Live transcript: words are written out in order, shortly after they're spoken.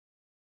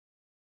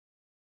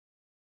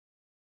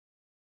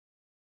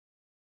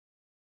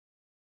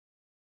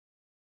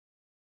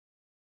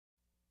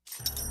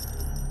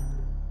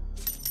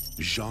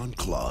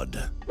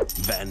Jean-Claude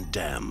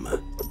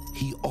Vandamme.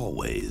 He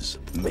always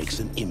makes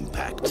an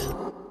impact.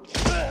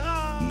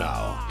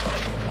 Now,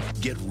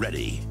 get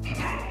ready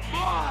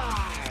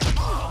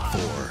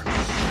for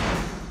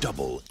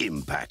double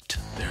impact.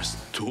 There's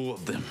two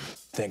of them.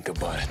 Think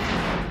about it.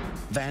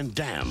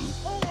 Vandamme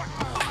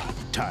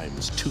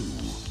times 2.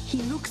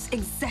 He looks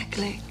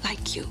exactly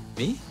like you.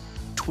 Me?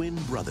 Twin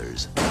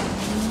brothers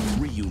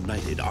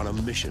reunited on a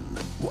mission.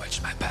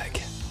 Watch my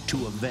back.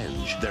 To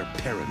avenge their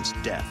parents'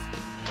 death.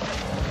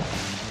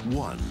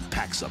 One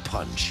packs a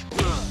punch.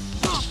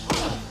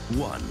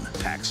 One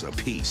packs a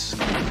piece.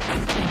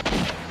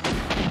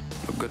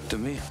 Look good to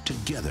me.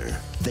 Together,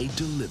 they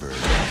deliver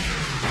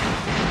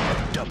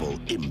double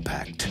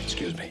impact.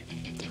 Excuse me.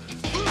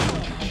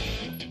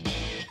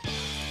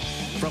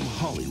 From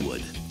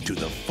Hollywood to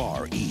the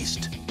Far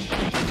East.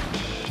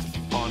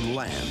 On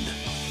land.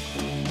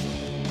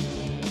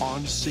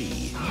 On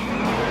sea.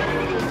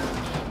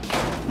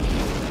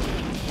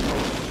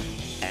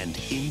 And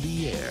in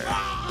the air.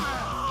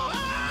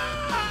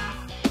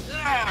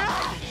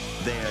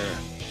 They're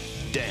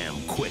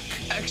damn quick.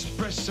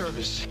 Express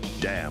service.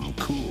 Damn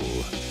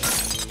cool.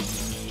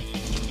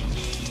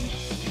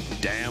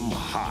 Damn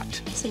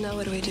hot. So now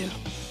what do we do?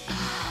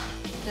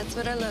 That's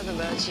what I love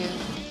about you.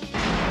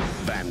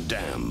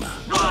 Vandamme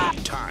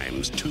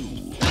times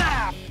 2.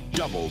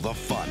 Double the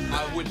fun.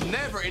 I would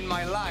never in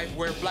my life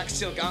wear black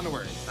silk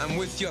underwear. I'm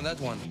with you on that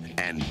one.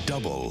 And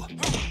double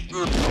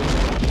the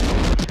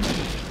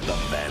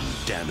Van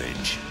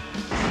Damage.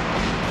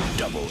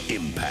 Double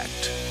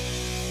impact.